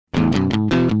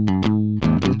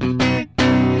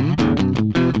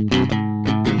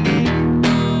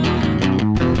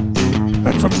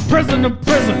Welcome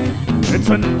to prison. It's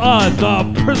an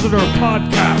The Prisoner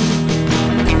podcast.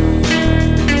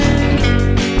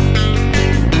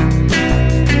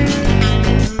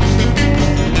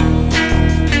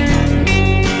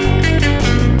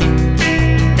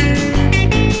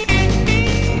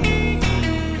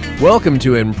 Welcome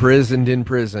to Imprisoned in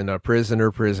Prison, a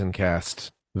prisoner prison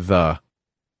cast. I'm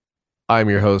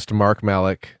your host, Mark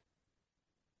Malik.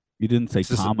 You didn't say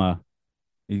comma.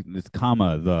 It's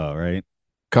comma right?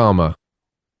 Comma.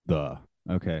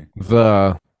 Okay.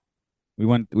 We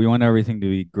want everything to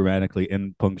be grammatically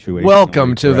in punctuation.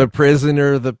 Welcome to the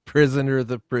prisoner.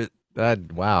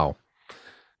 Wow.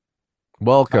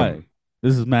 Welcome. Hi.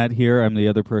 This is Matt here. I'm the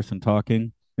other person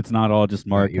talking. It's not all just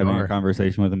Mark having a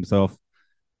conversation with himself.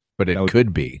 But it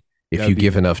could be if you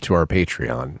give enough to our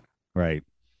Patreon. Right.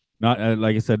 Not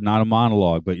like I said, not a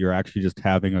monologue, but you're actually just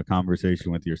having a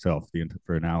conversation with yourself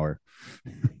for an hour.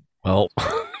 Well,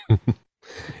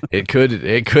 it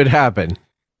could happen.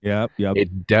 Yep.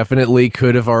 It definitely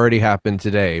could have already happened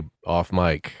today off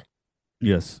mic.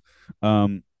 Yes.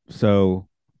 So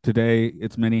today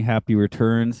it's many happy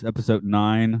returns, episode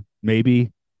 9.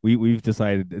 Maybe we've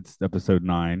decided it's episode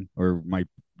 9, or my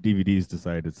DVDs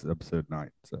decided it's episode 9.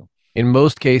 So in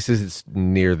most cases, it's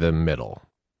near the middle.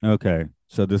 Okay.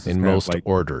 So this is in most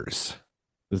orders.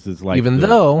 This is like even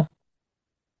though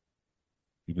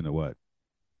what?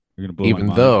 You're gonna blow even my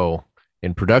mind. Though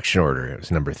in production order it was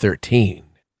number 13.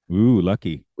 Ooh,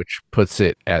 lucky. Which puts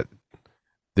it at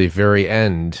the very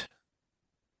end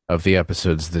of the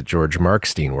episodes that George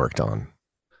Markstein worked on.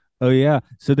 Oh yeah.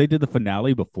 So they did the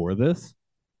finale before this?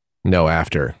 No,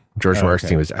 after. George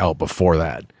Markstein was out before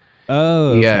that.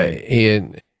 Oh, okay. Yeah,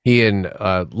 he and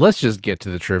let's just get to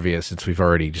the trivia since we've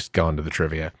already just gone to the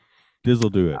trivia.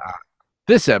 Dizzle do it.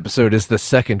 This episode is the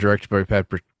second directed by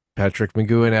Patrick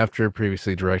McGoohan after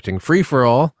previously directing Free for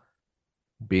All,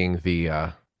 being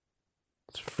the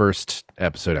first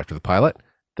episode after the pilot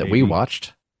that we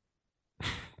watched.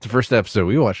 It's the first episode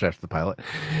we watched after the pilot.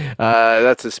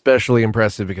 That's especially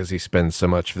impressive because he spends so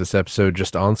much of this episode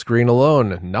just on screen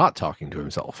alone, not talking to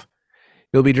himself.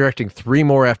 He'll be directing 3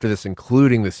 more after this,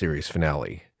 including the series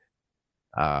finale.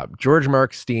 George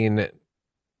Markstein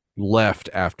left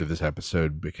after this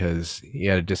episode because he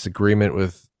had a disagreement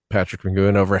with Patrick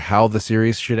McGoohan over how the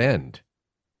series should end.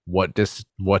 What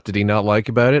did he not like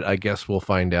about it? I guess we'll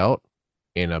find out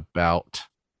in about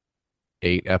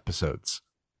 8 episodes.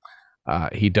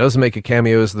 He does make a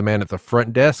cameo as the man at the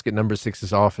front desk at number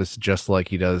 6's office, just like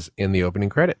he does in the opening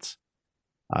credits.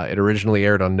 It originally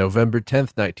aired on November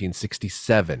 10th,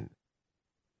 1967.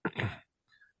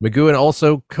 McGoohan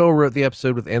also co-wrote the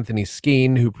episode with Anthony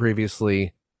Skeen,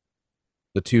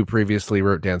 the two previously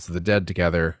wrote Dance of the Dead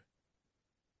together,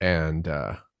 and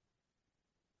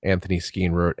Anthony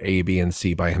Skeen wrote A, B, and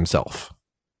C by himself.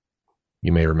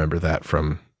 You may remember that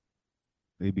from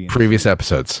previous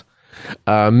episodes.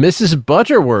 Mrs.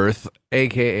 Butterworth,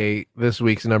 aka this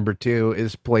week's number 2,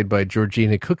 is played by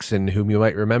Georgina Cookson, whom you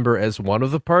might remember as one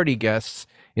of the party guests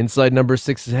inside number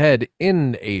 6's head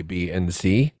in A, B, and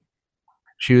C.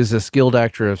 She was a skilled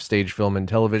actor of stage, film, and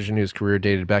television whose career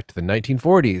dated back to the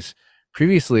 1940s,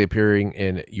 previously appearing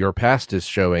in Your Past is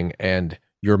Showing and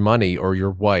Your Money or Your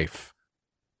Wife.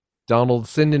 Donald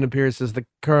Sinden appears as the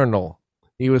Colonel.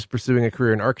 He was pursuing a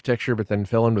career in architecture, but then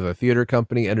fell in with a theater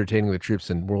company, entertaining the troops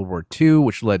in World War II,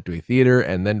 which led to a theater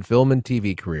and then film and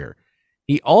TV career.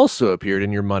 He also appeared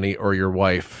in Your Money or Your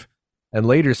Wife, and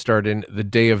later starred in The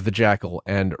Day of the Jackal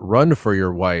and Run for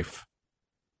Your Wife.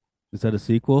 Is that a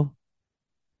sequel?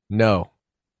 No.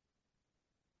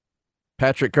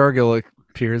 Patrick Cargill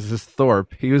appears as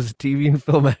Thorpe. He was a TV and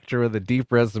film actor with a deep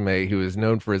resume who is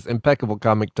known for his impeccable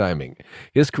comic timing.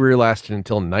 His career lasted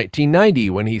until 1990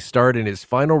 when he starred in his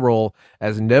final role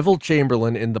as Neville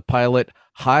Chamberlain in the pilot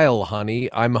Heil, Honey,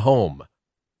 I'm Home.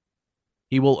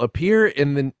 He will appear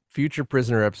in the future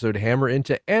Prisoner episode Hammer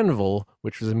into Anvil,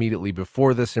 which was immediately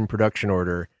before this in production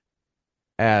order,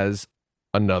 as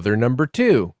another number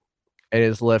 2. And it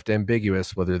is left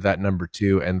ambiguous whether that number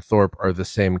 2 and Thorpe are the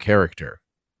same character.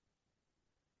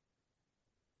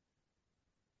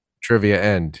 Trivia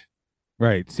end.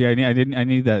 Right. See, I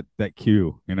need that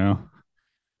cue, you know?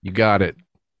 You got it.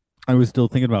 I was still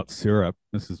thinking about syrup.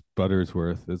 Mrs.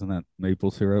 Buttersworth, isn't that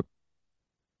maple syrup?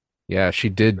 Yeah, she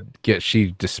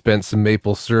dispensed some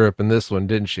maple syrup in this one,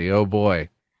 didn't she? Oh boy.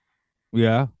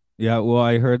 Yeah. Yeah. Well,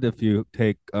 I heard if you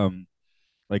take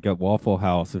like at Waffle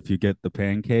House, if you get the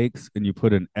pancakes and you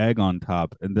put an egg on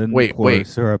top and then pour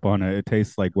syrup on it, it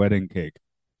tastes like wedding cake.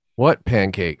 What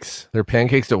pancakes? They're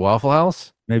pancakes at Waffle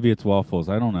House? Maybe it's waffles.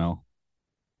 I don't know.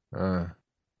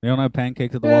 They don't have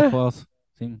pancakes at the Waffle House?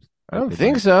 Seems I Like don't they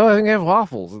think might. so. I think they have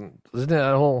waffles. Isn't it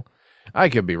a whole? I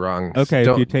could be wrong. Okay,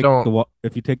 if you take Don't.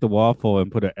 if you take the waffle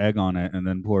and put an egg on it and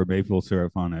then pour maple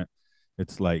syrup on it,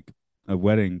 it's like a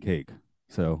wedding cake.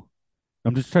 So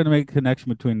I'm just trying to make a connection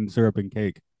between syrup and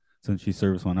cake since she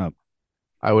serves one up.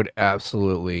 I would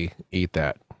absolutely eat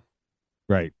that.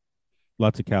 Right.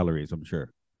 Lots of calories, I'm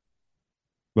sure.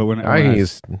 But I can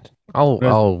use. when I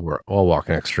I'll walk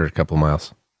an extra couple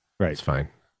miles. right. It's fine.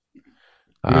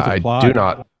 Here's a I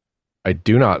plot.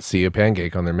 do not see a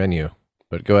pancake on their menu.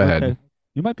 But go ahead. Okay.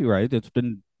 You might be right. It's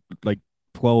been like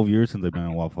 12 years since they've been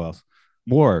in Waffle House.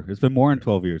 More. It's been more than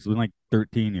 12 years. It's been like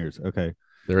 13 years. Okay.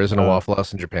 There isn't a Uh, Waffle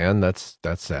House in Japan. That's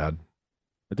sad.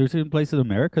 but there's even places in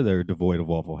America that are devoid of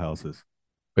Waffle Houses.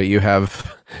 But you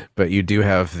have, but you do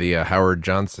have the Howard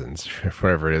Johnsons,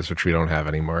 whatever it is, which we don't have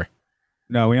anymore.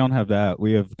 No, we don't have that.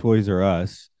 We have Toys R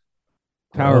Us,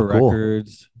 Oh, Tower cool.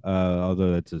 Records,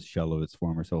 although that's a shell of its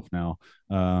former self now.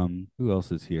 Who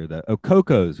else is here?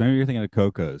 Coco's. Maybe you're thinking of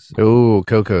Coco's. Oh,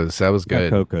 Coco's. That was Yeah,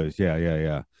 good. Coco's.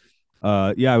 Yeah.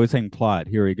 Yeah, I was saying plot.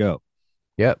 Here we go.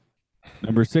 Yep.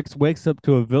 Number 6 wakes up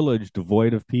to a village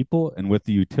devoid of people and with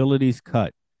the utilities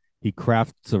cut. He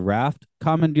crafts a raft,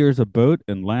 commandeers a boat,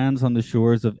 and lands on the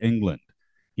shores of England.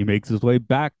 He makes his way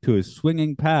back to his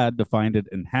swinging pad to find it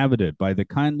inhabited by the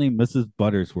kindly Mrs.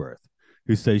 Buttersworth,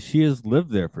 who says she has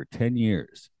lived there for 10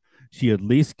 years. She at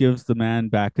least gives the man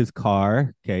back his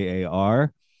car,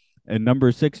 KAR, and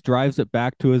number 6 drives it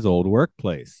back to his old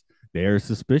workplace. They are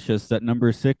suspicious that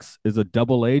number 6 is a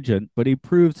double agent, but he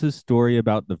proves his story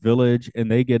about the village and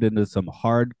they get into some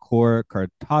hardcore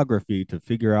cartography to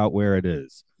figure out where it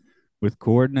is. With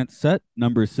coordinates set,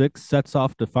 number 6 sets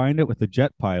off to find it with a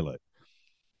jet pilot.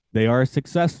 They are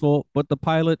successful, but the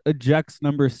pilot ejects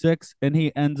number 6 and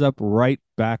he ends up right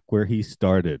back where he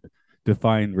started to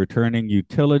find returning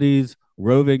utilities,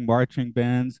 roving marching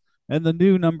bands, and the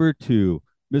new number 2,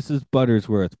 Mrs.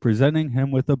 Buttersworth, presenting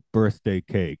him with a birthday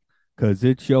cake. 'Cause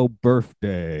it's your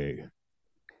birthday.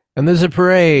 And there's a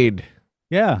parade.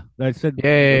 Yeah, I said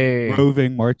Yay.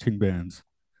 roving marching bands.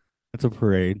 That's a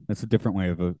parade. That's a different way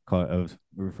of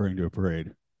referring to a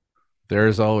parade.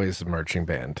 There's always a marching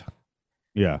band.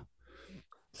 Yeah.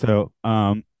 So,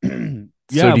 So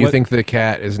yeah. do you think the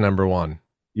cat is number one?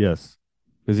 Yes,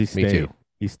 because he Me stayed. too.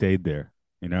 He stayed there.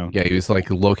 You know. Yeah, he was like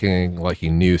looking like he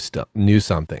knew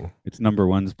something. It's number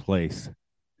one's place.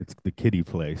 It's the kitty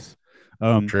place.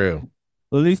 True.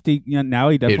 Well, at least now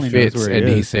he It definitely knows fits where he and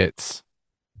he is. sits.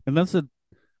 Unless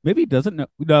maybe he doesn't know.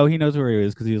 No, he knows where he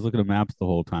is because he was looking at maps the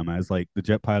whole time. I was like, the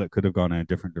jet pilot could have gone in a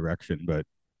different direction, but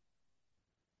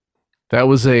That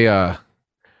was a I'm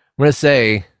gonna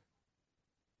say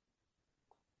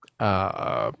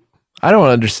I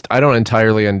don't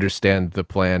entirely understand the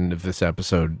plan of this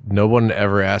episode. No one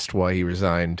ever asked why he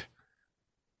resigned.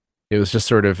 It was just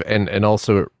sort of and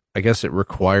also I guess it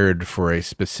required for a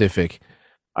specific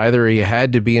either he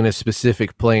had to be in a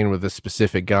specific plane with a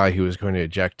specific guy who was going to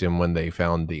eject him when they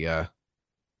found the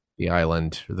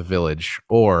island or the village,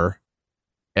 or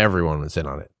everyone was in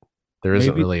on it. There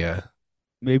isn't maybe really a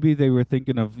maybe they were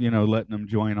thinking of letting him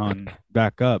join on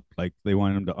back up, like they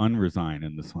wanted him to unresign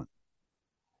in this one.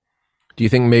 Do you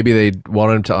think maybe they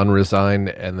wanted him to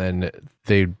unresign and then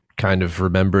they kind of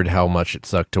remembered how much it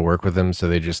sucked to work with him, so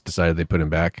they just decided they put him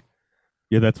back?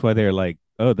 Yeah, that's why they're like,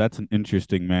 oh, that's an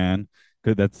interesting man.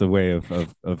 Good, that's the way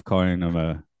of calling him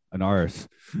an arse.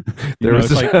 There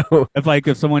was It's like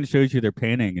if someone shows you their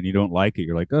painting and you don't like it,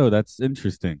 you're like, oh, that's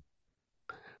interesting.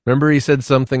 Remember he said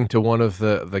something to one of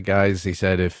the guys. He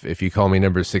said, if you call me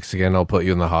number 6 again, I'll put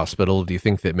you in the hospital. Do you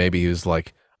think that maybe he was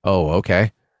like, oh,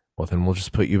 okay, well then we'll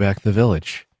just put you back in the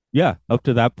village? Yeah, up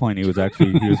to that point, he was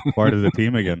part of the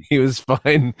team again. He was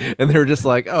fine, and they were just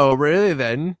like, oh, really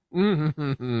then?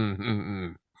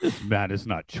 This man is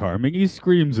not charming. He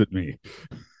screams at me.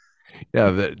 Yeah,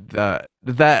 the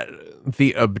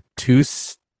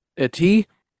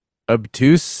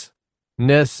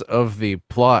obtuseness of the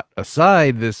plot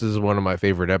aside, this is one of my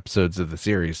favorite episodes of the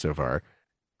series so far.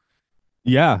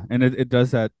 Yeah, and it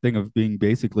does that thing of being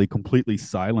basically completely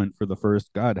silent for the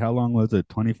first, God, how long was it?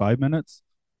 25 minutes?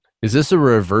 Is this a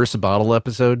reverse bottle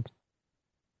episode?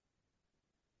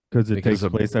 Because it Because takes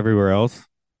of place everywhere else.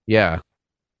 yeah,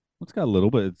 It's got a little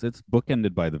bit. It's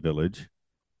bookended by the village.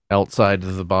 outside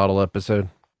of the bottle episode.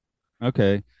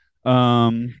 Okay.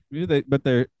 But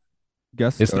they're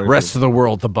guest It's the stars. rest of the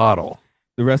world, the bottle.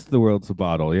 The rest of the world's a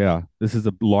bottle. Yeah, this is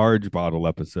a large bottle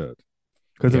episode.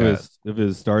 Because Yeah. of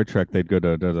his Star Trek, they'd go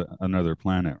to another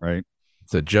planet, right?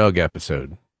 It's a jug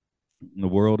episode. And the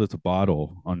world is a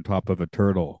bottle on top of a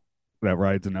turtle that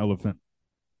rides an elephant.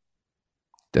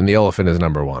 And the elephant is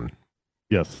number one.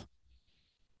 Yes.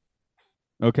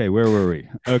 Okay, where were we?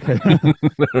 Okay.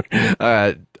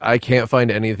 I can't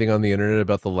find anything on the internet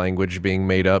about the language being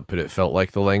made up, but it felt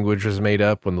like the language was made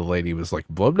up when the lady was like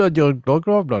blah blah blah blah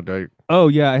blah blah. Blah. Oh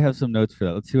yeah, I have some notes for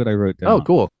that. Let's see what I wrote Oh, down.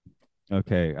 cool.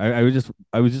 Okay, I was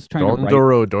just trying to write.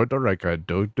 Dondoro Dodorika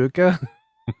Doduka.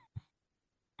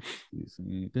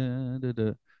 Da, da,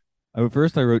 da.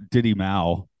 First, I wrote Diddy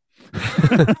Mao.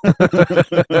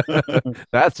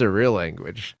 That's a real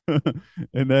language.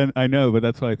 And then I know, but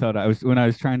that's what I thought. I was when I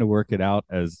was trying to work it out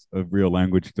as a real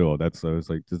language tool. That's I was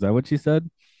like, is that what she said?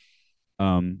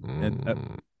 And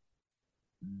Mm.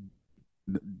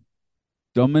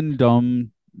 dumb and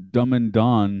don,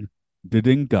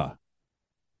 didinka,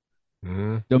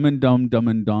 Mm. dumb and don,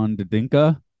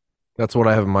 didinka. That's what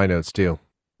I have in my notes too.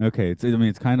 Okay, I mean,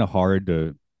 it's kind of hard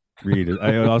to read.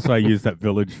 I use that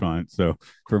village font, so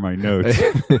for my notes.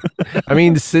 I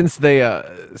mean, since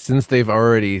they've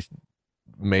already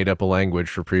made up a language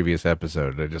for previous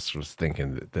episode, I just was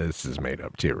thinking that this is made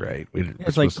up too, right? We're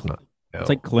It's like supposed to not it's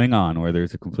know. like Klingon, where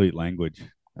there's a complete language,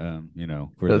 for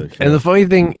the And show. the funny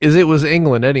thing is, it was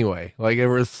England anyway. Like it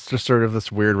was just sort of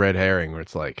this weird red herring where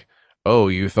it's like, oh,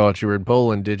 you thought you were in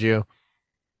Poland, did you?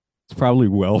 It's probably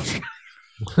Welsh.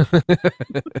 That's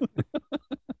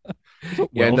what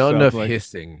Yeah, Welsh not sounds enough like.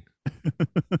 hissing.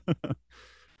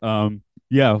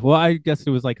 Yeah. Well, I guess it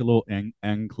was like a little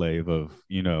enclave of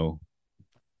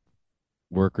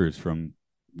workers from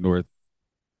North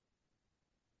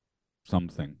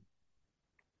something.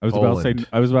 Poland.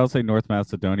 I was about to say North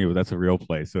Macedonia, but that's a real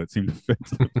place, so it seemed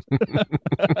offensive.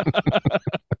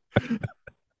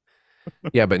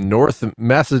 Yeah, but North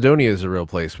Macedonia is a real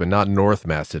place, but not North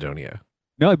Macedonia.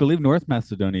 No, I believe North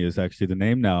Macedonia is actually the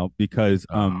name now because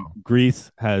Oh.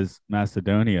 Greece has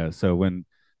Macedonia. So when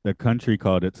the country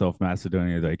called itself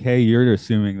Macedonia, like, hey, you're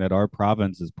assuming that our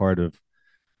province is part of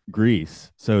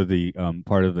Greece. So the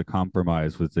part of the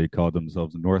compromise was they called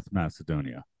themselves North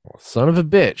Macedonia. Son of a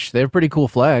bitch. They have a pretty cool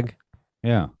flag.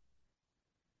 Yeah.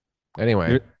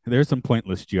 Anyway, There's some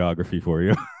pointless geography for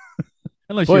you.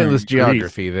 Unless you're pointless in Greece.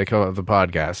 geography, they call it the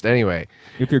podcast. Anyway,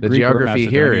 If you're the Greek or geography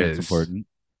here Macedonian, it's is important.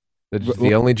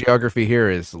 the only geography here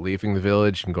is leaving the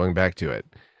village and going back to it.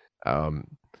 Um,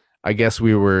 I guess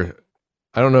I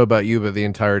don't know about you, but the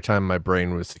entire time my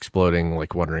brain was exploding,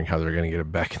 like wondering how they're going to get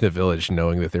him back in the village,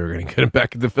 knowing that they were going to get him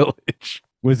back in the village.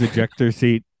 Was ejector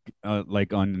seat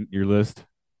like on your list?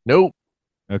 Nope.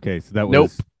 Okay, so that Nope.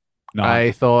 was not.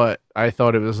 I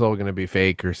thought it was all going to be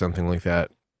fake or something like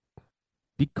that.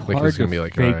 Be Like it hard was to going to be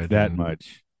like a fake ride. that And,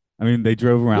 much. I mean, they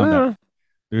drove around that. well,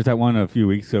 There's that one a few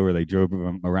weeks ago where they drove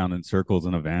around in circles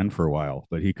in a van for a while,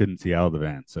 but he couldn't see out of the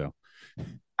van. So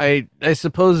I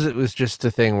suppose it was just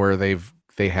a thing where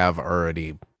they have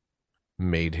already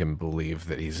made him believe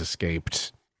that he's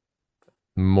escaped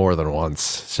more than once,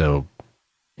 so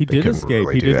he they did couldn't escape.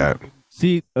 really He do didn't that.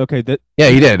 see. Okay, that Yeah,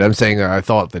 he did. I'm saying I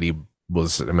thought that he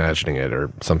was imagining it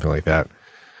or something like that.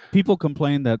 people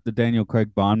complain that the Daniel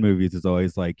Craig Bond movies is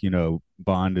always like,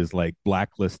 Bond is like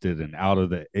blacklisted and out of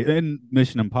the and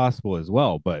Mission Impossible as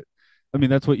well. But I mean,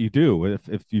 that's what you do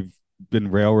if you've been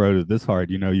railroaded this hard.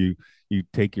 You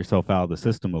take yourself out of the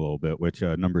system a little bit, which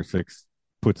number six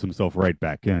puts himself right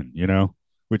back in.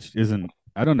 Which isn't.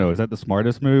 I don't know. Is that the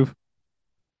smartest move?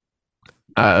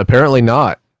 Apparently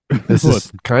not. This Well,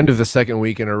 is kind of the second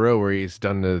week in a row where he's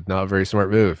done a not very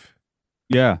smart move.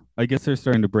 yeah, I guess they're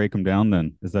starting to break him down.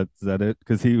 Then is that it?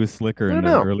 Because he was slicker I in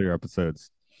don't the know. earlier episodes.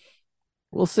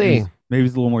 We'll Maybe see. maybe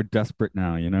he's a little more desperate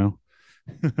now. I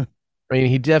mean,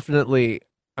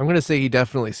 I'm going to say he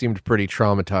definitely seemed pretty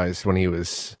traumatized when he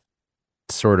was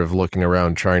sort of looking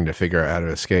around trying to figure out how to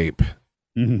escape.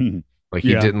 Like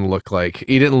Yeah. he didn't look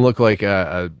like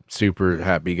a super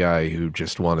happy guy who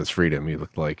just won his freedom. He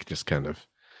looked like just kind of,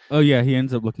 Oh yeah, he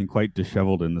ends up looking quite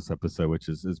disheveled in this episode, which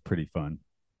is pretty fun.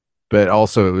 but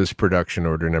also it was production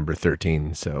order number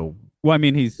 13, so Well, I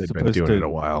mean, he's they've been supposed doing it a to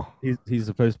while. he's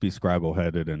supposed to be scribble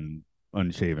headed and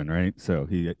unshaven, right? So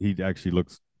he actually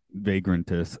looks vagrant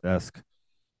esque.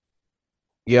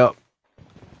 Yep.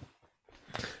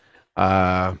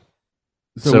 Uh,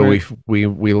 So so we're,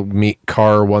 we'll meet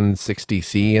Car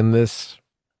 160C in this.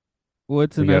 well,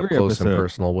 it's We in got every close and episode.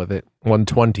 personal with it.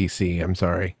 120C. I'm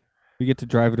sorry. We get to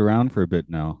drive it around for a bit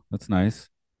now. That's nice.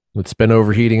 It's been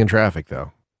overheating in traffic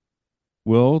though.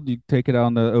 Will you take it out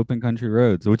on the open country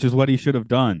roads, which is what he should have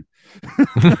done.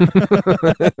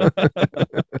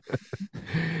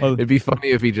 Oh, It'd be funny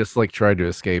if he just like tried to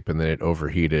escape and then it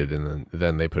overheated and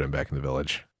then they put him back in the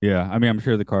village. yeah, I mean, I'm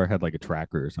sure the car had like a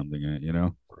tracker or something in it.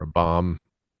 Or a bomb.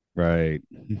 Right?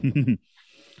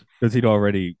 Because he'd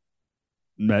already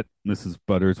met Mrs.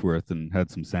 Buttersworth and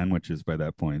had some sandwiches by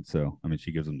that point. So, I mean,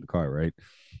 she gives him the car, right?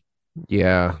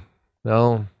 Yeah.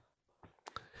 No,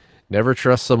 never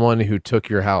trust someone who took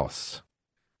your house.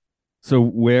 So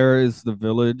where is the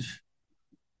village?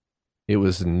 It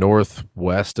was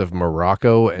northwest of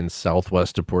Morocco and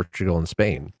southwest of Portugal and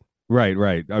Spain. Right,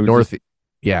 right. I was just North,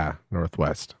 yeah,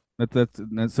 northwest. that's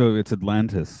so it's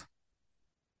Atlantis.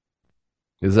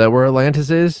 Is that where Atlantis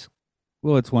is?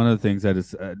 Well, it's one of the things that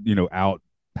is out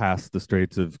past the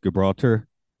Straits of Gibraltar.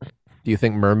 Do you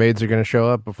think mermaids are going to show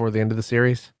up before the end of the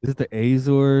series? Is it the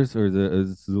Azores or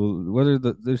what are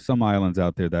there's some islands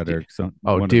out there that D- are some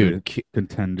Oh, one of the dude, King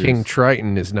contenders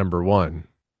Triton is number one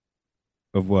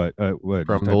of what you from The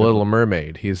talking about? Little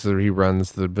Mermaid. He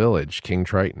runs the village, King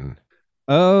Triton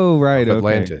Oh, right, of okay.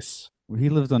 Atlantis. He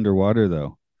lives underwater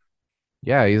though.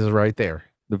 Yeah, he's right there.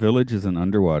 The village isn't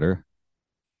underwater.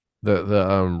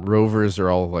 The rovers are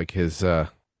all like his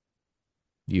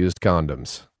used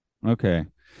condoms. Okay.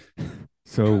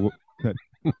 So that,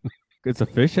 it's a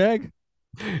fish egg?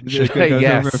 It goes over a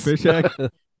Yes. fish egg?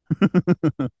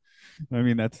 I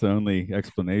mean, that's the only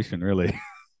explanation, really.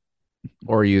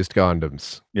 Or used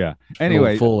condoms. Yeah. Full,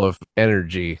 Anyway, full of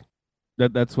energy.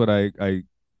 that's what I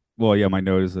well, yeah, my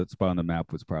note is that spot on the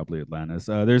map was probably Atlantis.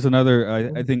 There's another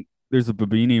I think there's a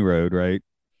Babini Road, right?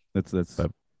 That's Ba-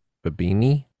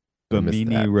 Babini? I missed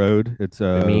Bimini that. Road. It's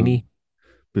Bimini?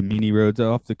 Bimini Road's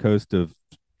off the coast of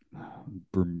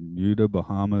Bermuda,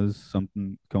 Bahamas,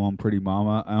 something. Come on, Pretty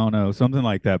Mama. I don't know, something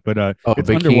like that. But Oh, it's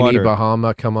Bikini underwater.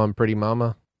 Bahama, come on, pretty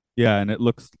mama. Yeah, and it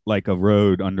looks like a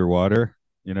road underwater.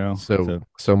 You know, So so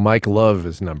so Mike Love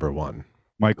is number one.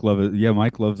 Mike Love is, yeah,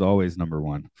 Mike Love's always number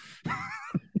one.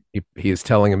 He is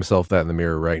telling himself that in the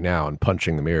mirror right now and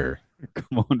punching the mirror.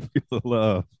 Come on, feel the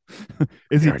love.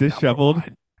 Is he You're number disheveled?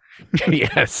 one.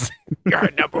 Yes, you're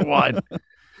number one.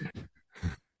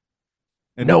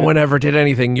 And No one ever did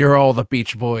anything. You're all the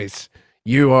Beach Boys.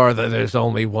 You are there's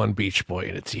only one Beach Boy,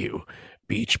 and it's you.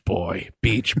 Beach Boy,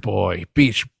 Beach Boy,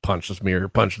 Beach punches mirror,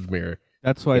 punches mirror.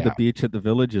 that's why the Yeah, beach at the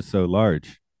village is so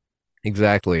large.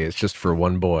 exactly. It's just for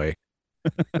one boy,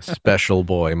 a special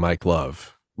boy, Mike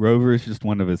Love. Rover is just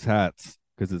one of his hats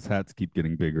because his hats keep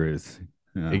getting bigger.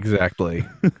 Yeah. Exactly.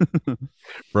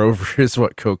 Rover is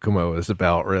what Kokomo is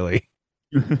about, really.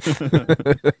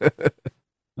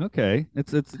 Okay,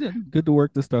 it's good to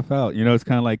work this stuff out. It's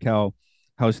kind of like how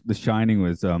The Shining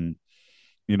was Stanley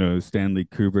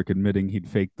Kubrick admitting he'd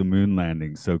faked the moon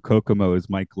landing. So Kokomo is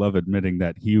Mike Love admitting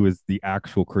that he was the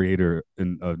actual creator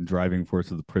and driving force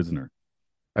of The Prisoner.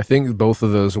 I think both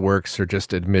of those works are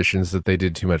just admissions that they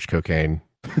did too much cocaine.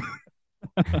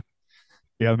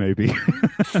 Yeah, maybe.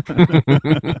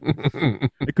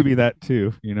 It could be that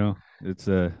too. It's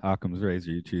Occam's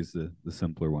razor. You choose the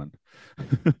simpler one.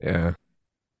 Yeah.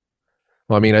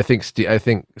 Well, I mean, I think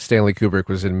Stanley Kubrick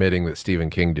was admitting that Stephen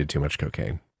King did too much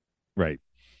cocaine. Right.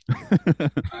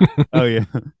 Oh yeah,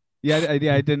 yeah.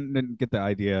 I didn't get the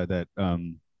idea that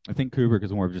I think Kubrick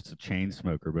is more of just a chain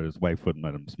smoker, but his wife wouldn't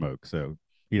let him smoke, so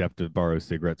he'd have to borrow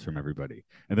cigarettes from everybody,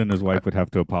 and then his wife would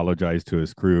have to apologize to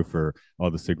his crew for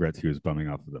all the cigarettes he was bumming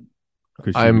off of them.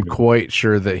 Because I'm quite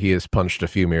sure that he has punched a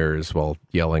few mirrors while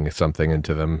yelling something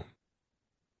into them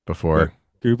before.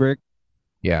 Kubrick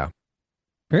Yeah.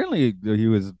 apparently he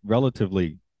was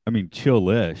relatively, I mean,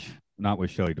 chill-ish, not with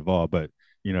Shelley Duvall, but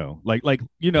he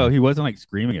wasn't like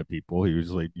screaming at people. He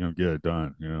was like, get it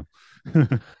done.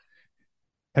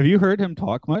 Have you heard him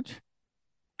talk much?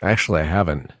 Actually, I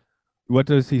haven't. What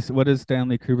does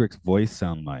Stanley Kubrick's voice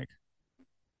sound like?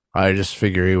 I just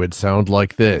figure he would sound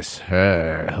like this.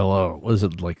 Hello. Was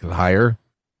it like higher?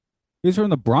 He's from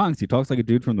the Bronx. He talks like a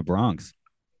dude from the Bronx.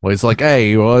 Well, he's like,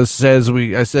 hey, well, I says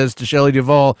to Shelley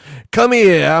Duvall, come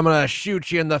here, I'm gonna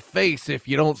shoot you in the face if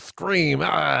you don't scream.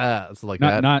 It's like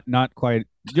Not that. not quite.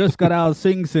 Just got out of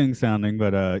Sing Sing sounding,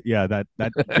 but yeah, that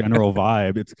general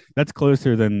vibe. That's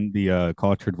closer than the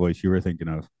cultured voice you were thinking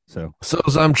of. So So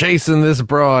as I'm chasing this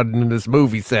broad in this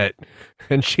movie set,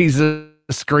 and she's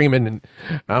screaming, and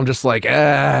I'm just like,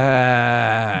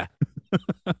 I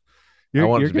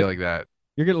want it to be like that.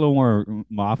 you're getting a little more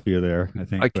mafia there, I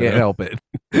think. I but, can't help it.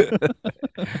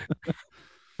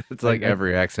 It's like I-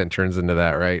 every accent turns into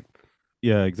that, right?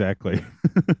 yeah, exactly.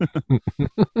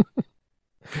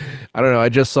 I don't know. I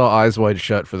just saw Eyes Wide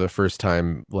Shut for the first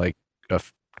time like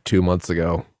 2 months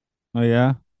ago. Oh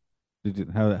yeah.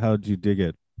 How did you dig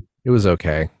it? It was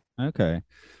okay. Okay.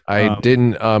 I Um,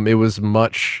 didn't. It was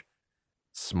much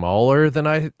smaller than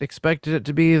I expected it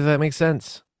to be. If that makes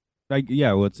sense.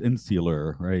 yeah, well, it's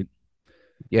insular, right?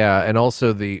 Yeah, and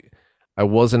also I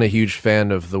wasn't a huge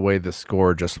fan of the way the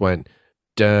score just went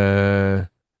da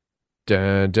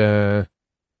da da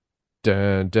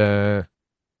da da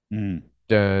Mm.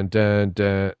 da da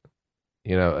da.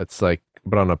 It's like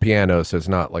but on a piano, so it's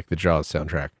not like the Jaws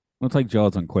soundtrack. Well, it's like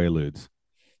Jaws on Quaaludes.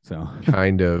 So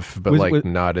Kind of, but was, like was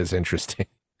not as interesting.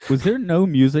 was there no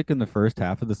music in the first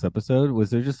half of this episode? Was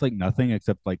there just like nothing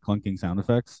except like clunking sound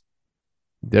effects?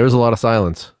 There was a lot of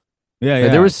silence. Yeah, And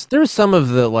there yeah. was some of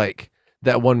the like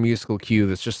that one musical cue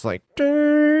that's just like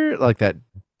like that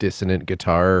dissonant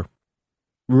guitar.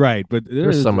 Right, but there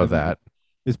There's is, some I of mean, that.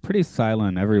 it's pretty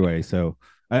silent every way. So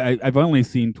I've only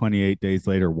seen 28 Days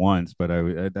Later once, but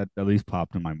that at least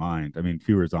popped in my mind. I mean,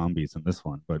 fewer zombies in this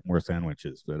one, but more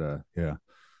sandwiches. But yeah.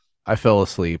 I fell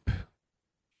asleep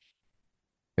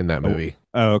in that Oh, movie.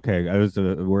 oh, okay. I was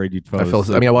worried you'd I fall fell. I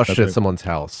asleep. mean, I watched That's it at right. someone's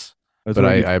house, I was but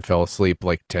worried you'd, I fell asleep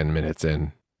like 10 minutes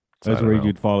in. I So I was don't worried know.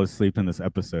 you'd fall asleep in this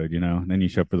episode, and then you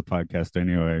show up for the podcast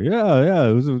anyway. Yeah,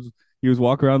 yeah. He was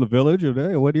walking around the village, and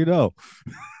hey, what do you know?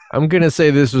 I'm gonna say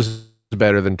this was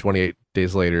better than 28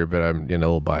 Days Later, but I'm a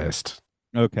little biased.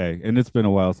 Okay, and it's been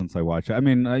a while since I watched it. I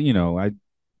mean, I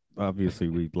obviously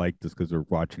we like this because we're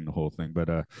watching the whole thing,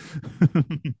 but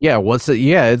Yeah, what's it?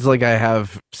 Yeah, it's like I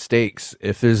have stakes.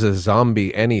 If there's a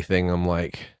zombie anything, I'm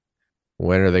like,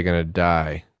 when are they gonna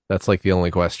die? That's like the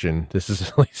only question. This is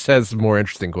at least has more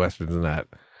interesting questions than that.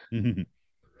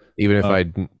 Even if uh,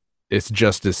 it's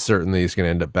just as certain that he's gonna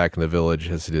end up back in the village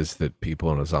as it is that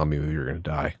people in a zombie movie are gonna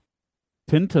die.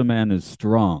 Tinta Man is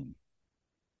strong.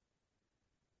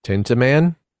 Tinta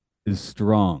Man? Is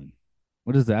strong.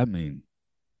 What does that mean?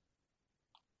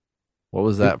 What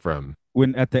was It, that from?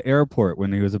 when at the airport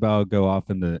when he was about to go off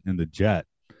in the jet,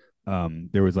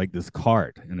 there was like this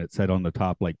cart and it said on the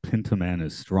top like Pintaman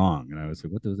is strong, and I was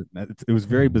like, what does it? It was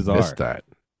very Missed bizarre. that.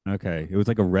 Okay, it was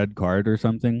like a red card or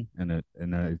something,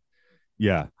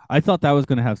 yeah, I thought that was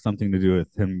going to have something to do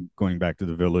with him going back to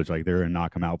the village, like they were going to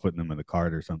knock him out, putting him in the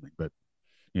cart or something. But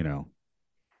you know,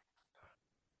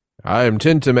 I am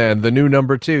Tinta Man, the new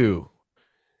number two.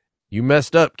 You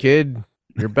messed up, kid.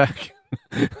 You're back.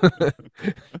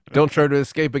 Don't try to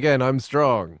escape again. I'm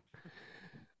strong.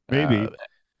 Uh, maybe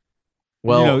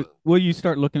well, well, you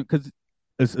start looking because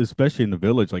especially in the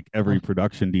village, like every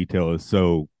production detail is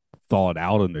so thought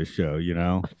out in this show,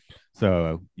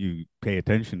 so you pay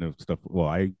attention to stuff. Well,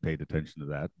 I paid attention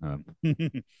to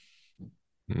that.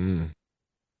 mm,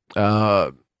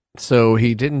 uh, so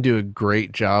he didn't do a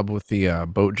great job with the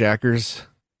boat jackers,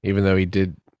 even though he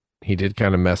did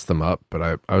kind of mess them up.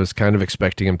 But I was kind of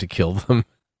expecting him to kill them,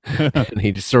 and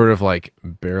he just sort of like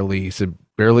barely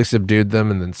subdued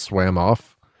them and then swam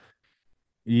off.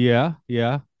 Yeah,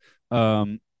 yeah.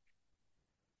 um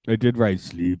I did write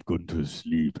sleep Gunter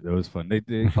sleep. That was fun.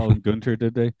 They call him Gunter,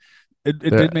 did they? It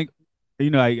There- did make,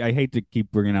 I hate to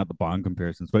keep bringing out the Bond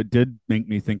comparisons, but it did make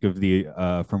me think of the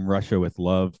From Russia with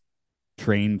Love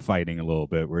train fighting a little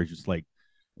bit, where it's just like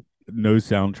no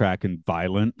soundtrack and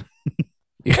violent.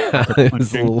 Yeah, Lots of it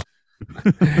was a punching. little,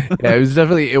 yeah, it was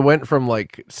definitely, it went from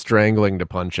like strangling to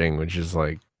punching, which is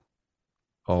like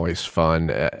always fun.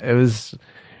 It was,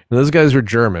 those guys were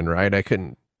German, right? I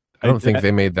I, don't think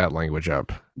they made that language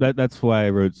up. that's why I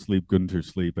wrote Sleep Gunter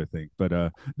Sleep, I think. But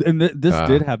and this Uh,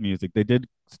 did have music. They did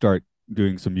start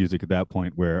doing some music at that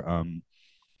point where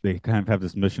they kind of have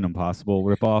this Mission Impossible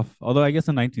ripoff. Although I guess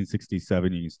in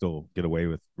 1967 you can still get away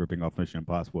with ripping off Mission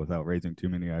Impossible without raising too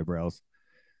many eyebrows.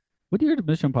 What year did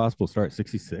Mission Impossible start?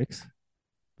 66?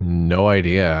 no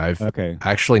idea. I've Okay.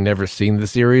 actually never seen the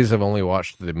series. I've only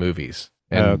watched the movies,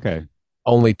 and Okay.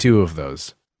 only two of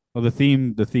those. Well, the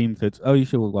theme fits. Oh, you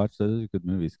should watch those. Those are good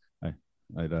movies.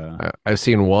 I'd I've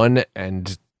seen one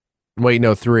and wait,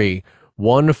 no, three,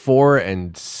 one, four,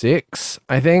 and six.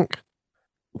 I think.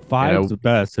 Five's And the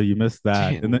best, so you missed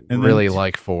I that. didn't really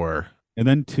like four. And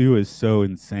then two is so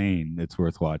insane. It's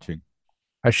worth watching.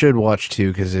 I should watch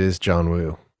two because it is John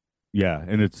Woo. Yeah,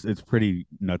 and it's pretty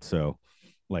nutso.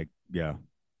 Like, yeah,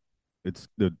 it's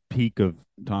the peak of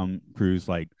Tom Cruise,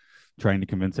 like trying to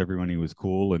convince everyone he was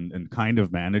cool and kind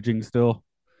of managing still.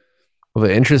 Well,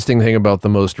 the interesting thing about the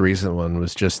most recent one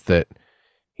was just that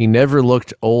he never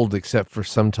looked old except for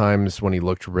sometimes when he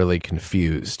looked really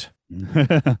confused.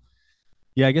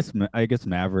 Yeah, I guess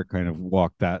Maverick kind of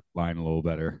walked that line a little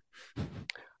better.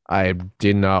 I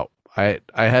did not. I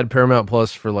had Paramount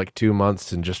Plus for like 2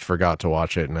 months and just forgot to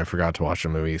watch it, and I forgot to watch the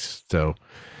movies. So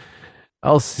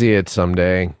I'll see it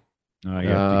someday.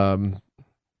 Yeah.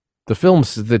 The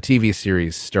TV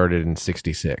series started in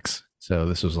 '66, so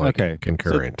this was like Okay.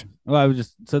 concurrent. Well, I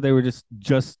was so they were just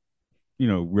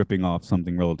ripping off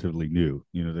something relatively new.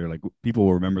 They're like people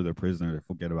will remember The Prisoner,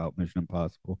 forget about Mission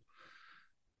Impossible.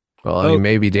 Well, I Oh, mean,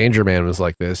 maybe Danger Man was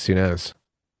like this. Who knows?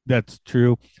 that's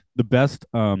true. The best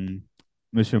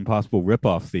Mission Impossible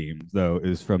ripoff theme though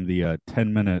is from the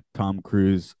 10-minute Tom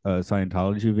Cruise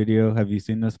Scientology video. Have you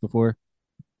seen this before?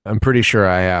 I'm pretty sure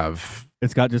I have.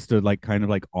 It's got just a like kind of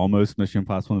like almost Mission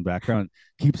Impossible in the background.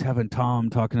 Keeps having Tom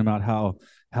talking about how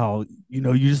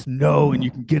you just know and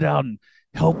you can get out and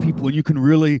help people and you can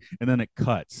really, and then it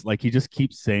cuts. Like he just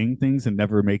keeps saying things and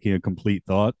never making a complete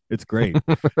thought. It's great.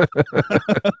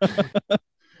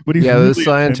 But he's Yeah, the really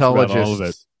intense about all of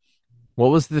it. Scientologists. What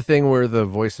was the thing where the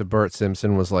voice of Bart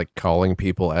Simpson was like calling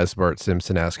people as Bart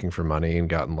Simpson asking for money and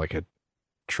gotten like a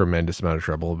tremendous amount of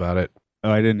trouble about it?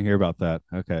 Oh, I didn't hear about that.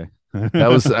 Okay. That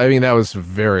was, I mean, that was a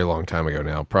very long time ago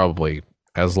now, probably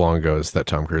as long ago as that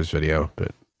Tom Cruise video.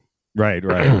 But Right,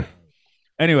 right.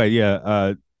 Anyway,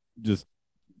 yeah, just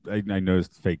I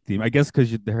noticed the fake theme. I guess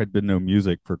because there had been no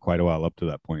music for quite a while up to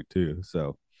that point too.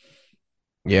 So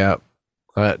yeah,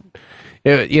 uh,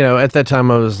 at that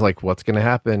time I was like, what's going to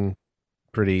happen?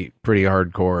 Pretty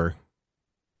hardcore.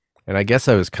 And I guess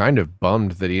I was kind of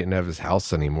bummed that he didn't have his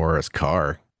house anymore, his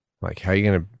car. Like, how are you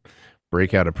going to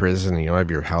break out of prison and you don't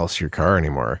have your house, your car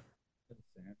anymore?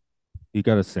 he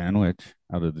got a sandwich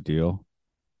out of the deal,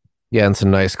 Yeah, and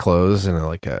some nice clothes and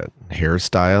like a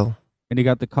hairstyle. and he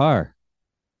got the car.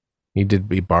 He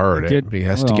borrowed He it, did but he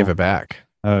has to give well. it back.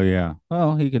 Oh yeah.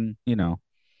 Well, he can. At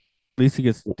least he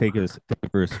gets to take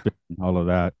for a spin, and all of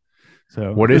that.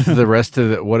 So What if the rest of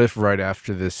the, what if right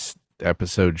after this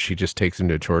episode, she just takes him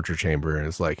to a torture chamber and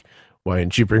is like, why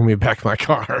didn't you bring me back my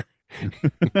car?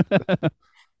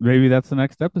 maybe that's the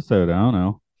next episode. I don't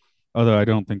know. Although I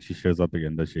don't think she shows up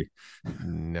again, does she?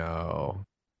 No.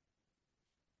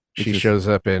 It's She just shows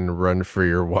up in Run for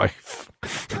Your Wife.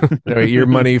 No, your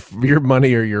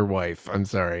money or your wife. I'm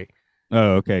sorry.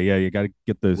 oh, okay. Yeah, you got to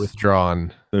get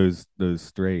Withdrawn. those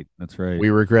straight. That's right. We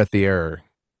regret the error.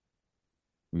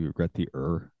 We regret the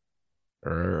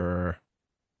Er,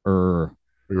 er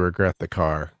we regret the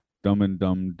car. dumb and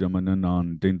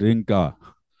non ding dinga.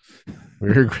 We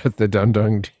regret the dun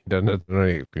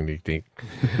ding.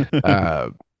 Uh,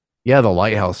 yeah, the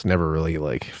lighthouse never really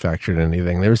like factored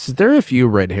anything. There are a few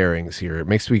red herrings here. It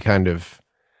makes me kind of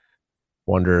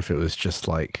wonder if it was just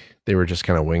like they were just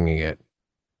kind of winging it.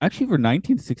 Actually, for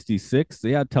 1966,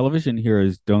 yeah, television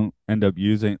heroes don't end up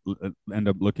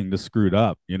looking this screwed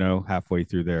up. Halfway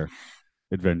through their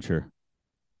adventure.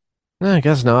 No, I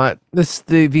guess not.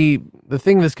 The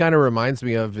thing this kind of reminds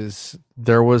me of is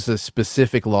there was a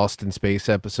specific Lost in Space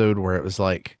episode where it was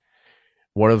like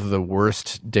one of the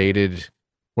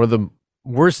one of the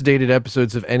worst dated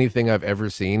episodes of anything I've ever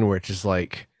seen, which is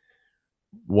like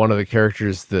one of the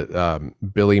characters that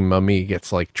Billy Mummy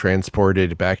gets like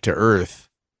transported back to Earth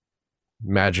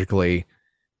magically,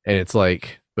 and it's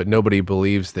like, but nobody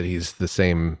believes that he's the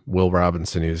same Will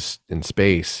Robinson who's in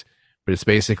space. But it's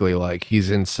basically like he's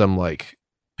in some like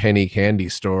penny candy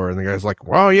store, and the guy's like,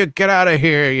 "Well, you get out of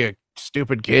here, you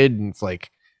stupid kid!" And it's like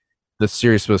the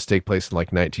series supposed to take place in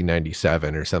like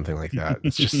 1997 or something like that.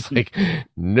 It's just like,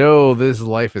 no, this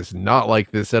life is not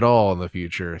like this at all in the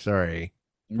future. Sorry.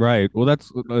 Right. Well,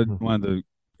 that's one of the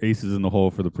aces in the hole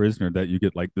for the prisoner, that you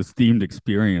get like this themed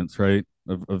experience, right,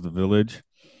 of the village.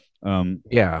 Um,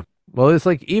 Yeah. Well, it's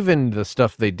like even the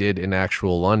stuff they did in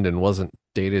actual London wasn't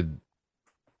dated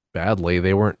badly.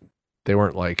 They weren't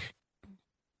like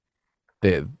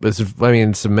I mean,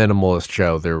 it's a minimalist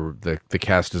show. The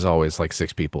cast is always like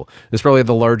six people. It's probably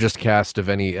the largest cast of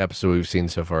any episode we've seen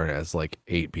so far. It has like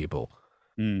eight people.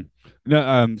 mm.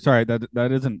 No, sorry,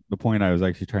 that isn't the point I was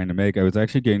actually trying to make. I was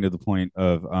actually getting to the point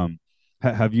of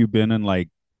have you been in like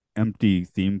empty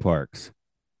theme parks?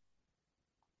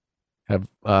 Have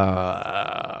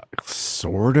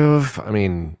sort of. I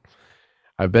mean,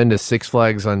 I've been to Six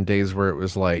Flags on days where it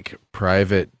was like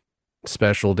private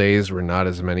special days where not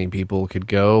as many people could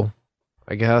go,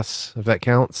 I guess, if that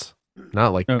counts.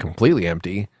 Not like No, completely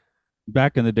empty.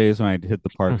 back in the days when I'd hit the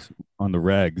Hmm. parks on the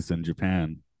regs in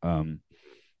Japan,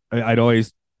 I'd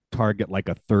always target like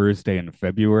a Thursday in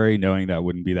February, knowing that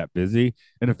wouldn't be that busy.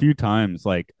 And a few times,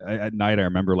 like at night, I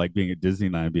remember like being at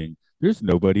Disneyland, being there's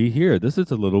nobody here. This is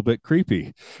a little bit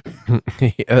creepy. I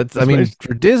mean, Especially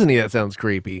for Disney, that sounds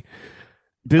creepy.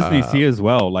 Disney Uh, Sea as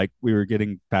well. Like we were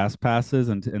getting fast passes,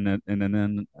 and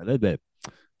then a little bit.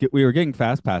 We were getting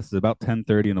fast passes about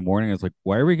 10:30 in the morning. I was like,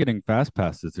 why are we getting fast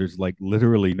passes? There's like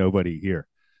literally nobody here.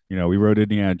 We rode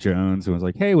Indiana Jones and was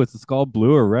like, hey, was the skull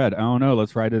blue or red? I don't know.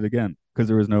 Let's ride it again because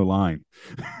there was no line.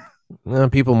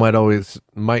 people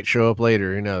might show up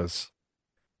later. Who knows?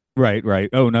 Right, right.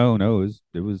 Oh no, no,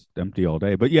 it was empty all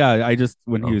day. But yeah, I just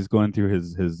when he Oh, was going through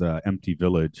his empty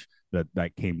village,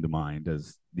 that came to mind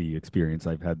as the experience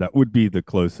I've had. That would be the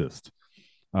closest.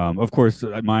 Of course,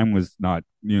 mine was not.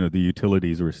 The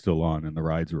utilities were still on and the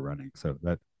rides were running, so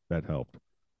that helped.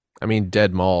 I mean,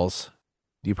 dead malls.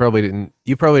 You probably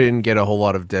didn't get a whole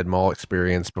lot of Dead Mall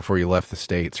experience before you left the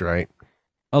States, right?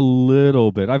 A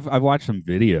little bit. I've watched some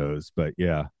videos, but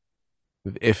yeah.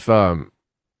 If I'll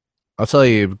tell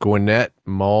you, Gwinnett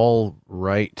Mall,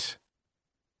 right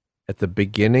at the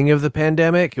beginning of the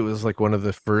pandemic, it was like one of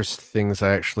the first things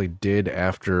I actually did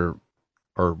after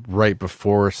or right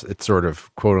before it sort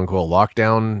of quote unquote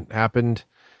lockdown happened.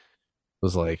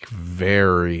 Was like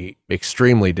very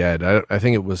extremely dead. I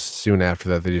think it was soon after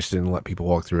that they just didn't let people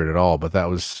walk through it at all. But that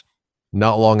was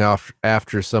not long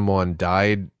after someone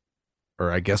died, or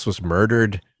I guess was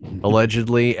murdered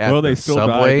allegedly at Well, they the still died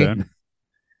subway. then.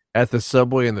 At the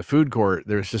subway in the food court,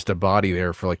 there was just a body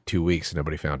there for like 2 weeks and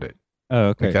nobody found it. Oh,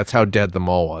 Like okay. that's how dead the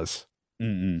mall was.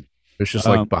 Mm-mm. It was just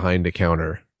like Um, behind a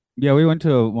counter. yeah, we went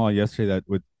to a mall yesterday that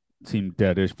would seem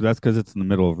deadish, but that's because it's in the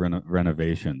middle of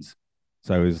renovations.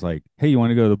 So I was like, "Hey, you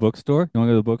want to go to the bookstore? You want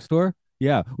to go to the bookstore?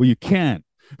 Yeah. Well, you can't.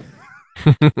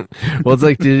 Well, it's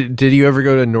like did you ever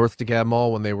go to North DeKalb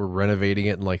Mall when they were renovating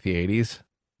it in like the 80s?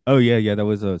 Oh yeah, yeah. That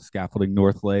was a scaffolding.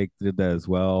 North Lake did that as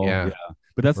well. Yeah, Yeah,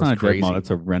 but that's it was not a dead mall. crazy. That's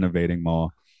a renovating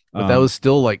mall. But that Um, was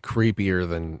still like creepier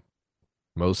than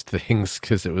most things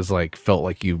because it was like felt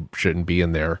like you shouldn't be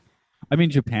in there. I mean,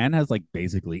 Japan has like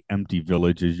basically empty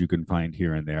villages you can find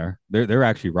here and there. They're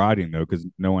actually rotting though because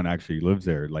no one actually lives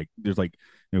there. Like there's like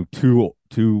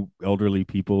two elderly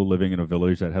people living in a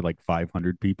village that had like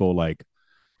 500 people like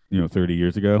 30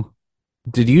 years ago.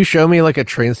 Did you show me like a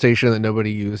train station that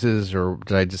nobody uses, or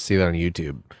did I just see that on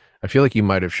YouTube? I feel like you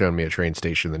might have shown me a train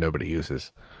station that nobody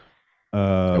uses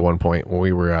Uh, at one point when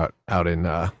we were out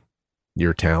in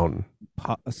your town.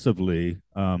 Possibly.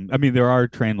 I mean, there are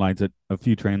train lines that a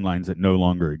few train lines that no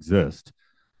longer exist.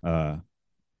 Uh,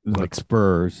 like Let's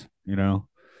spurs, you know.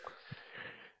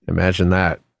 imagine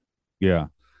that. Yeah.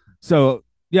 So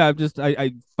yeah,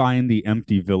 I find the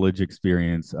empty village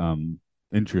experience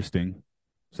interesting.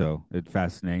 So it's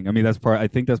fascinating. I mean, I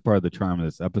think that's part of the charm of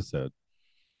this episode.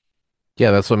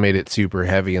 Yeah, that's what made it super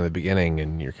heavy in the beginning,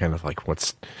 and you're kind of like,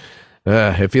 what's?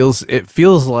 It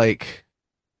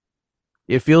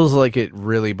feels like it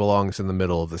really belongs in the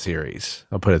middle of the series.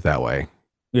 I'll put it that way.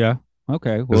 Yeah.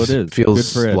 Okay. Well, it is good for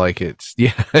Feels it. like it's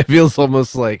yeah, it feels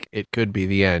almost like it could be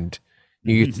the end.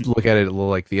 You could look at it a little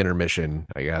like the intermission,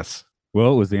 I guess.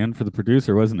 Well, it was the end for the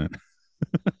producer, wasn't it?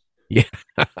 Yeah.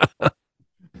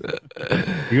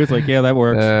 He was like, "Yeah, that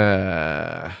works."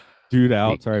 uh, Dude the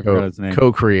out. Sorry, I forgot his name.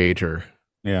 co-creator,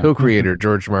 Yeah. co-creator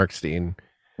George Markstein.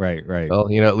 Right. Right. Well,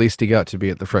 at least he got to be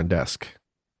at the front desk.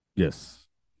 Yes.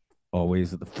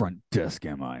 Always at the front desk,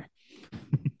 am I?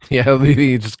 Yeah,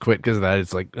 he just quit because of that.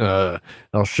 It's like,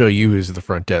 I'll show you who's at the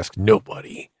front desk.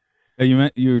 Nobody. You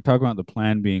were talking about the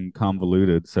plan being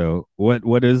convoluted. So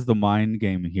what is the mind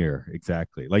game here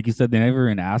exactly? Like you said, they never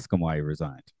even ask him why he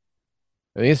resigned.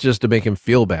 I think it's just to make him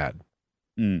feel bad,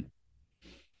 Mm.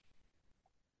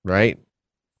 right?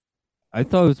 I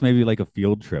thought it was maybe like a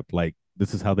field trip. Like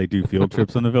this is how they do field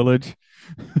trips in the village.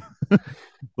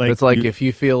 Like It's like if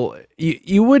you feel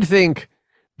you would think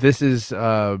this is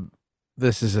uh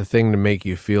this is a thing to make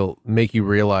you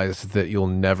realize that you'll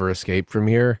never escape from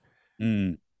here.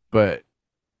 mm, But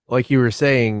like you were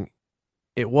saying,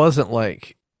 it wasn't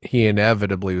like he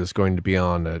inevitably was going to be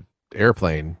on an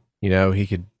airplane. He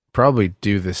could probably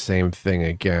do the same thing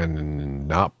again and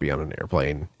not be on an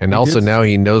airplane. And he also did now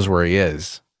he knows where he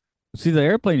is. see the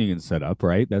airplane you can set up,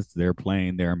 right? That's their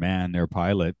plane, their man, their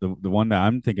pilot. The one that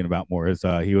I'm thinking about more is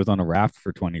he was on a raft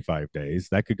for 25 days.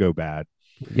 That could go bad.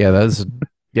 Yeah,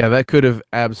 that could have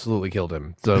absolutely killed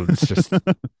him. So it's just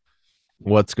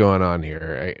what's going on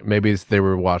here? Maybe they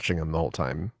were watching him the whole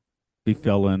time. He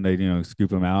fell in, they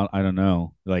scoop him out. I don't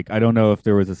know. Like I don't know if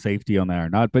there was a safety on that or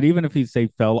not. But even if he say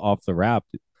fell off the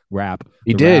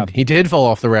He the did. raft. He did fall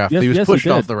off the raft. Yes, He was yes, he pushed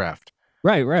off did. the raft.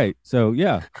 Right, right. So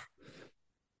yeah,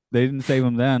 they didn't save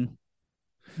him then.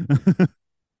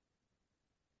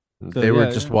 So They were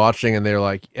yeah, just yeah, watching and they're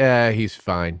like, "Yeah, he's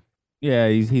fine." yeah.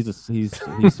 He's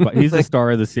the Like,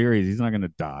 star of the series. He's not gonna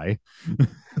die.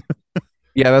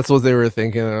 yeah, that's what they were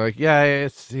thinking. They're like, "Yeah,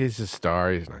 he's a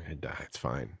star. He's not gonna die. It's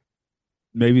fine."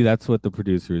 Maybe that's what the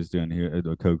producer is doing here.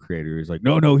 The co-creator is like,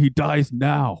 no, no, he dies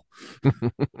now.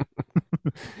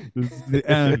 This is the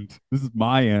end. This is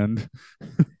my end.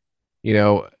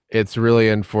 It's really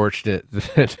unfortunate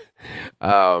that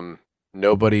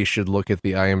nobody should look at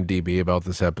the IMDb about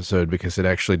this episode because it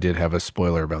actually did have a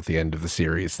spoiler about the end of the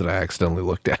series that I accidentally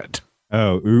looked at.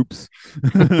 Oh, oops.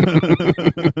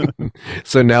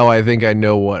 So now I think I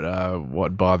know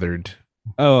what bothered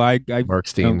Oh,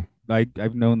 Markstein.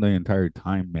 I've known the entire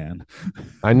time, man.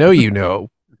 I know you know.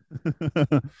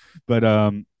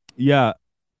 But yeah,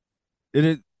 it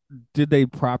is did they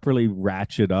properly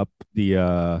ratchet up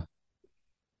the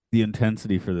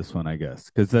intensity for this one? I guess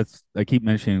because that's I keep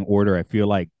mentioning order. I feel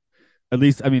like at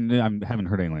least I mean I haven't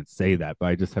heard anyone say that, but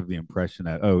I just have the impression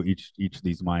that each of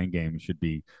these mind games should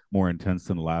be more intense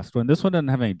than the last one. This one doesn't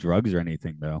have any drugs or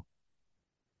anything though.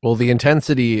 Well, the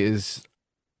intensity is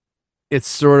it's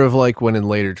sort of like when in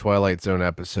later Twilight Zone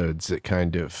episodes, it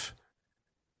kind of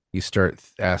you start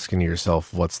asking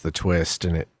yourself what's the twist,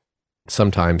 and it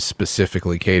sometimes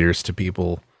specifically caters to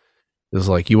people. It's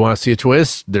like, you want to see a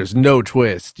twist? There's no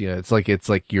twist. You know, it's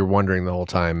like you're wondering the whole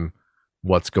time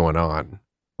what's going on.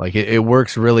 Like it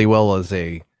works really well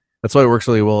that's why it works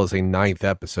really well as a ninth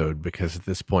episode, because at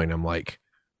this point I'm like,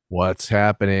 what's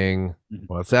happening?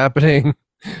 What's happening?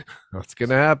 What's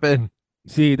gonna happen?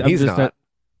 See, I'm He's just not.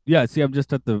 I'm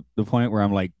just at the point where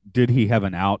I'm like, did he have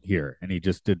an out here and he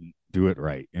just didn't do it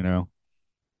right, you know?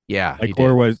 Yeah, he Like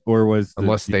did. or was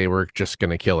Unless they were just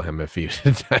gonna kill him if he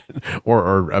did that,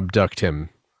 or abduct him,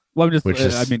 well, I'm just which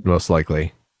is I mean, most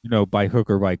likely. you know, by hook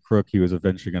or by crook, he was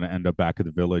eventually going to end up back at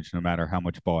the village, no matter how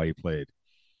much ball he played.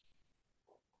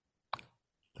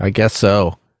 I guess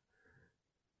so.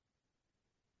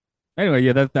 Anyway,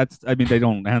 yeah, that's. I mean, they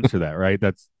don't answer that, right?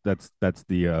 That's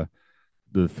the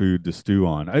food to stew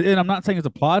on. And I'm not saying it's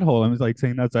a plot hole. I'm just like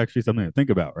saying that's actually something to think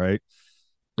about, right?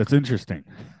 That's interesting.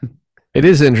 It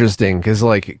is interesting because,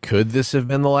 like, could this have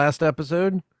been the last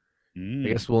episode? I Mm.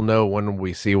 guess we'll know when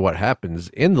we see what happens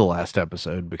in the last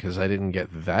episode, because I didn't get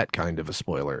that kind of a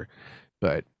spoiler,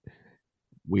 but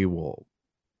we will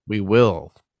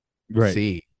Right.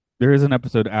 see. There is an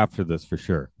episode after this for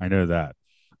sure. I know that.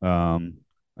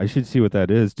 I should see what that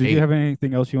is. Did you have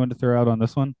anything else you wanted to throw out on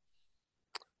this one?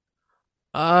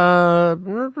 Uh,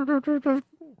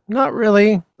 not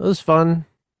really. It was fun.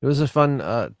 It was a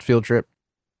fun field trip.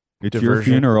 It's your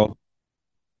Diversion. funeral.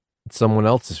 It's someone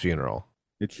else's funeral.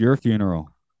 It's your funeral.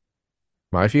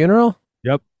 My funeral?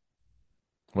 Yep.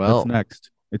 Well, What's next?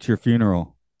 It's your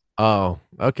funeral. oh,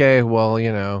 okay. Well,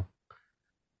 you know,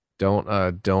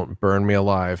 don't burn me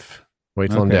alive.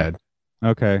 Wait till I'm Okay. dead.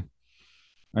 Okay.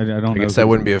 I don't I know. guess that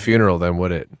wouldn't be a funeral then,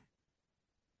 would it?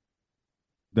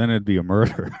 Then it'd be a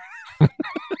murder.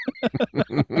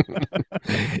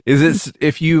 Is it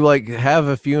if you like have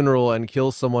a funeral and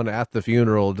kill someone at the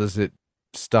funeral, does it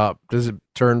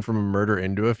turn from a murder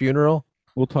into a funeral?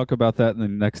 We'll talk about that in the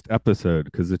next episode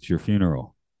because it's your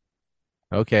funeral.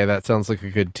 Okay, that sounds like a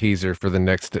good teaser for the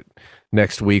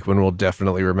next week, when we'll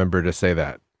definitely remember to say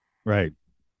that. Right.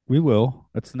 We will.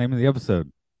 That's the name of the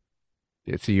episode.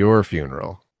 It's your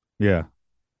funeral. Yeah.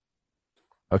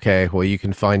 Okay, well, you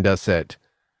can find us at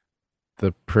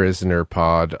the Prisoner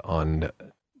Pod on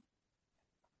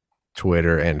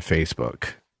Twitter and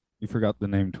Facebook. You forgot the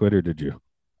name Twitter, did you?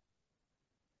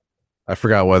 I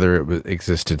forgot whether it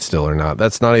existed still or not.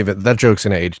 That joke's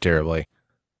gonna age terribly,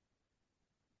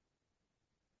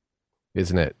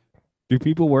 isn't it? Do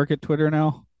people work at Twitter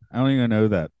now? I don't even know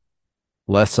that.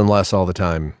 Less and less all the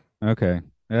time. Okay.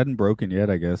 It hadn't broken yet,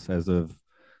 I guess, as of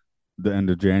the end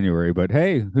of January. But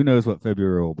hey, who knows what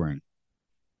February will bring?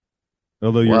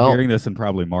 Although you're hearing this in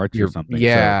probably March or something.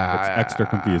 Yeah. So it's extra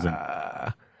confusing.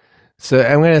 So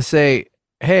I'm gonna say,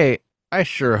 hey, I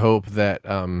sure hope that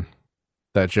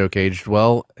that joke aged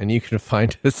well, and you can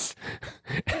find us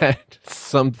at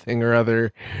something or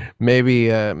other. Maybe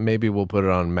we'll put it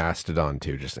on Mastodon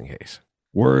too, just in case.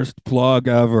 Worst plug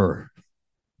ever.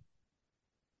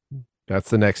 That's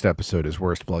the next episode, is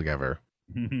worst plug ever.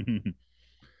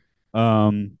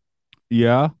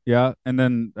 Yeah. And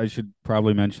then I should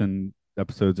probably mention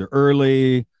episodes are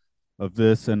early of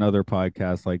this and other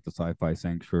podcasts like the Sci-Fi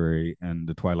Sanctuary and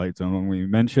the Twilight Zone when we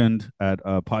mentioned at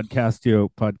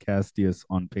Podcastius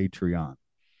on Patreon.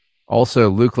 Also,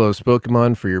 Luke Loves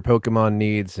Pokemon for your Pokemon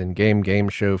needs, and Game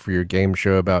Show for your game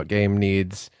show about game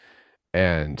needs,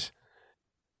 and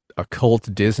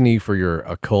Occult Disney for your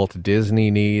occult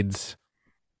Disney needs.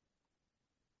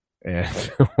 And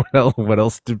what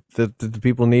else do the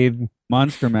people need?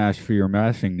 Monster Mash for your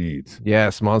mashing needs.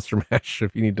 Yes, Monster Mash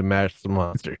if you need to mash some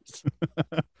monsters.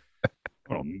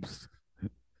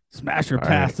 Smash or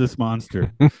pass this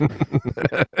monster.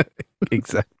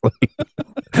 Exactly.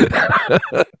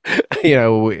 You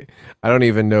know, I don't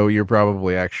even know. You're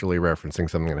probably actually referencing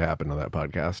something that happened on that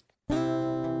podcast.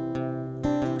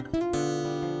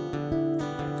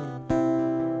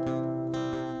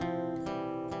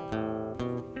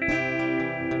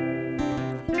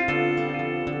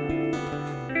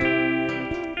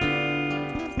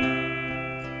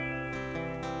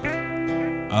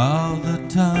 All the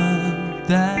time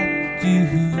that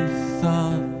you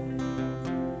thought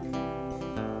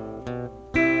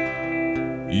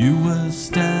you were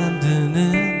standing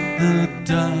in the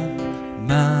stop,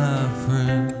 my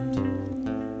friend.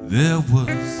 There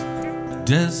was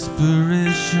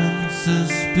desperation,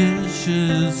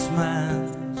 suspicious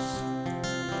minds,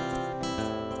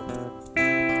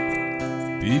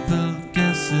 people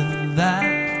guessing that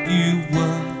you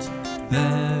weren't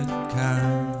their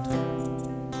kind.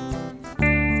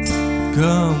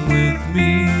 Come with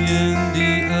me in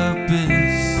the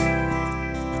abyss,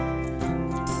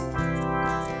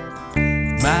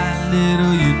 my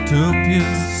little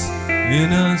utopias in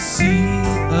a sea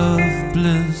of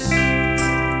bliss.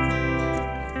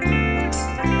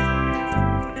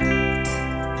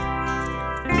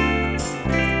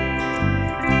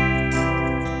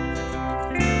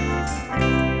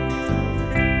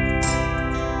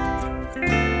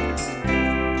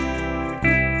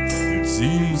 It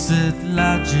seems that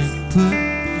logic put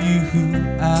you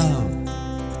out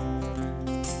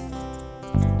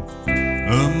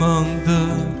among the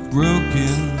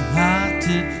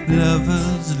broken-hearted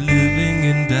lovers living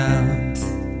in doubt.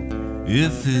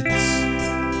 If it's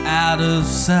out of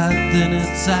sight, then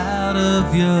it's out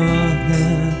of your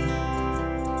head.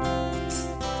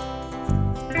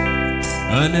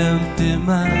 An empty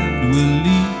mind will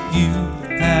leave you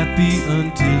happy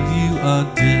until you are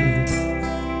dead.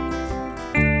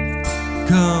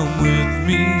 Come with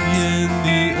me in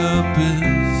the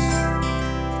abyss,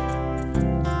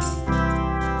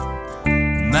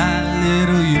 my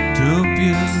little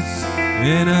utopias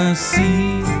in a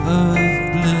sea of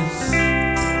bliss.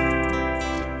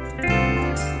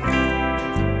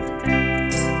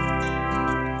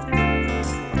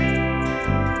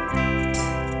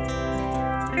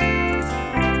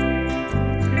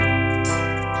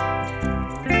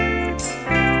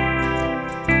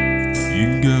 You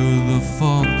can go the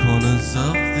four corners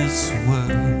of this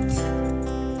world,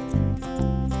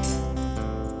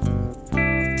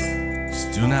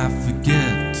 do not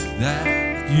forget that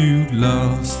you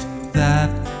lost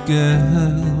that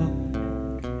girl.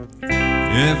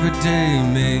 Every day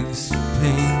makes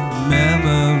pain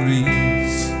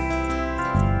memories.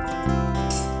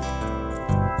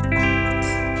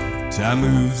 Time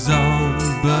moves on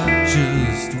but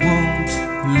just won't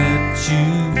let you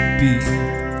be.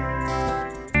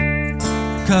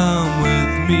 Come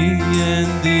with me in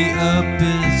the abyss,